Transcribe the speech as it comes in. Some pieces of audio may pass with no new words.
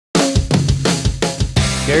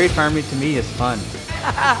Dairy farming to me is fun.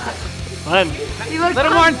 Fun. You look A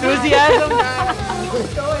little more enthusiasm.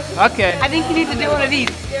 Okay. I think you need to do one of these.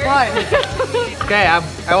 Fun. Okay,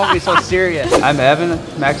 I won't be so serious. I'm Evan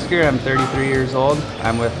Metzger. I'm 33 years old.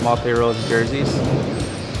 I'm with Multi-Rose Jerseys.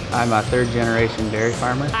 I'm a third-generation dairy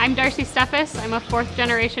farmer. I'm Darcy Steffes. I'm a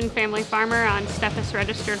fourth-generation family farmer on Steffes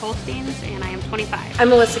registered Holsteins, and I am 25. I'm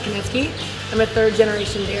Melisa Konecky. I'm a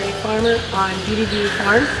third-generation dairy farmer on DDD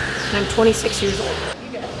Farm, and I'm 26 years old.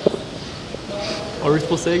 What are we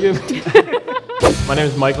supposed to say again? My name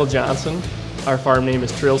is Michael Johnson. Our farm name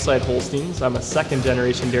is Trailside Holsteins. I'm a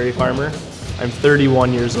second-generation dairy farmer. I'm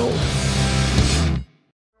 31 years old.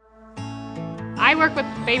 I work with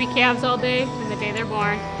baby calves all day from the day they're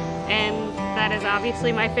born, and that is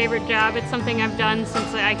obviously my favorite job. It's something I've done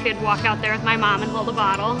since I could walk out there with my mom and hold a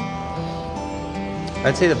bottle.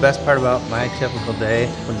 I'd say the best part about my typical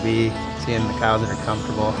day would be seeing the cows that are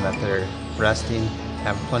comfortable and that they're resting,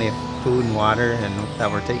 have plenty of food and water, and that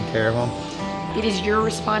we're taking care of them. It is your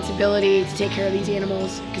responsibility to take care of these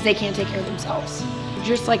animals because they can't take care of themselves.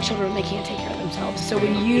 Just like children, they can't take care of themselves. So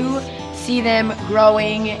when you see them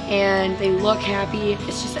growing and they look happy,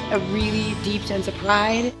 it's just a really deep sense of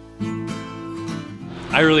pride.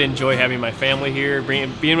 I really enjoy having my family here.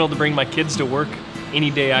 Being able to bring my kids to work any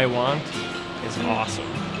day I want is awesome.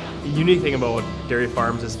 The unique thing about dairy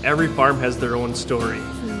farms is every farm has their own story.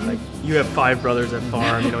 Like, you have 5 brothers that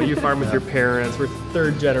farm, you farm with your parents, we're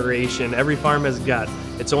third generation. Every farm has got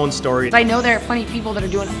its own story. I know there are plenty of people that are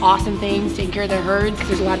doing awesome things, taking care of their herds.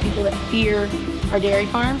 There's a lot of people that fear our dairy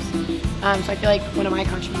farms. So I feel like one of my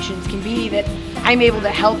contributions can be that I'm able to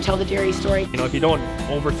help tell the dairy story. If you don't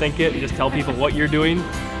overthink it, you just tell people what you're doing,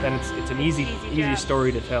 then it's an easy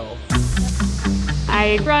story to tell.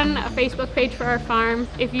 I run a Facebook page for our farm.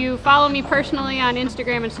 If you follow me personally on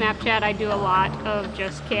Instagram and Snapchat, I do a lot of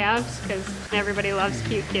just calves because everybody loves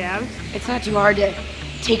cute calves. It's not too hard to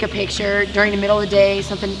take a picture during the middle of the day,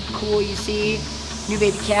 something cool you see, new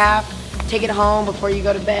baby calf, take it home before you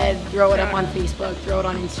go to bed, throw it up on Facebook, throw it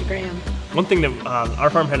on Instagram. One thing that our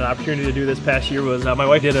farm had an opportunity to do this past year was my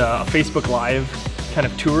wife did a Facebook Live kind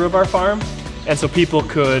of tour of our farm, and so people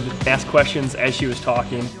could ask questions as she was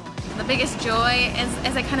talking. The biggest joy,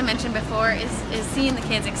 as I kind of mentioned before, is seeing the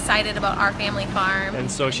kids excited about our family farm. And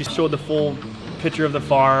so she showed the full picture of the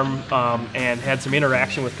farm and had some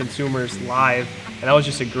interaction with consumers live, and that was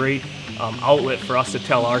just a great outlet for us to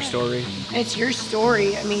tell our story. It's your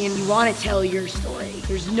story. I mean, you want to tell your story.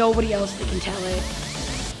 There's nobody else that can tell it.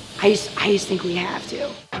 I just think we have to.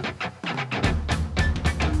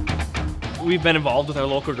 We've been involved with our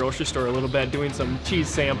local grocery store a little bit, doing some cheese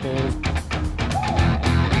samples.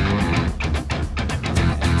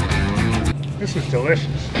 This is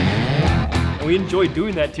delicious. And we enjoy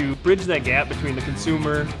doing that to bridge that gap between the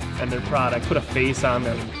consumer and their product, put a face on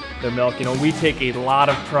their milk. We take a lot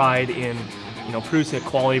of pride in producing a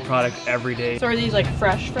quality product every day. So are these like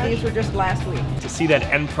fresh? These were just last week. To see that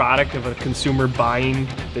end product of a consumer buying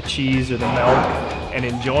the cheese or the milk and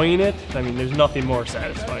enjoying it, I mean, there's nothing more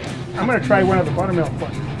satisfying. I'm going to try one of the buttermilk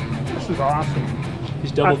ones. This is awesome.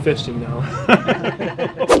 He's double fisting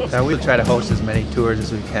now. We try to host as many tours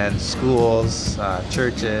as we can, schools,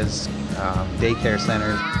 churches, daycare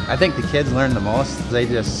centers. I think the kids learn the most. They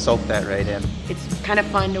just soak that right in. It's kind of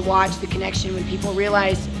fun to watch the connection when people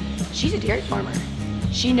realize she's a dairy farmer.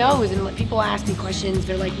 She knows, and when people ask me questions,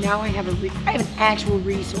 they're like, now I have an actual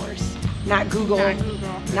resource. Not Google,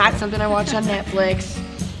 not something I watch on Netflix.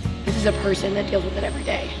 This is a person that deals with it every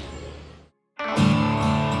day.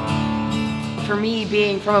 For me,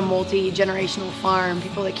 being from a multi-generational farm,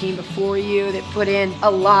 people that came before you, that put in a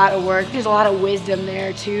lot of work, there's a lot of wisdom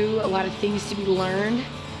there too, a lot of things to be learned.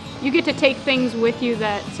 You get to take things with you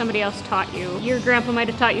that somebody else taught you. Your grandpa might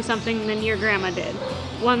have taught you something than your grandma did.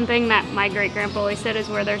 One thing that my great-grandpa always said is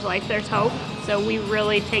where there's life, there's hope. So we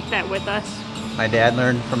really take that with us. My dad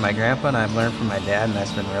learned from my grandpa, and I've learned from my dad, and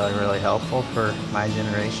that's been really, really helpful for my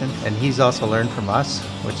generation. And he's also learned from us,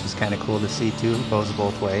 which is kind of cool to see too. It goes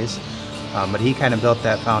both ways. But he kind of built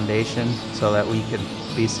that foundation so that we could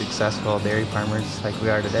be successful dairy farmers like we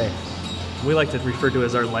are today. We like to refer to it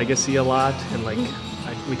as our legacy a lot, and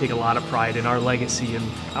we take a lot of pride in our legacy, and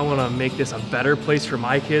I want to make this a better place for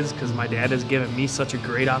my kids because my dad has given me such a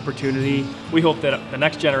great opportunity. We hope that the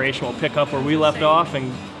next generation will pick up where we left off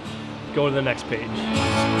and go to the next page.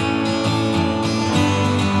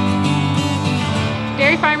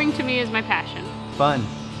 Dairy farming to me is my passion. Fun.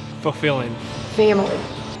 Fulfilling. Family.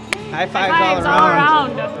 High fives High fives all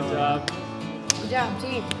around. Good job. Good job,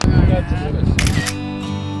 team. That's delicious.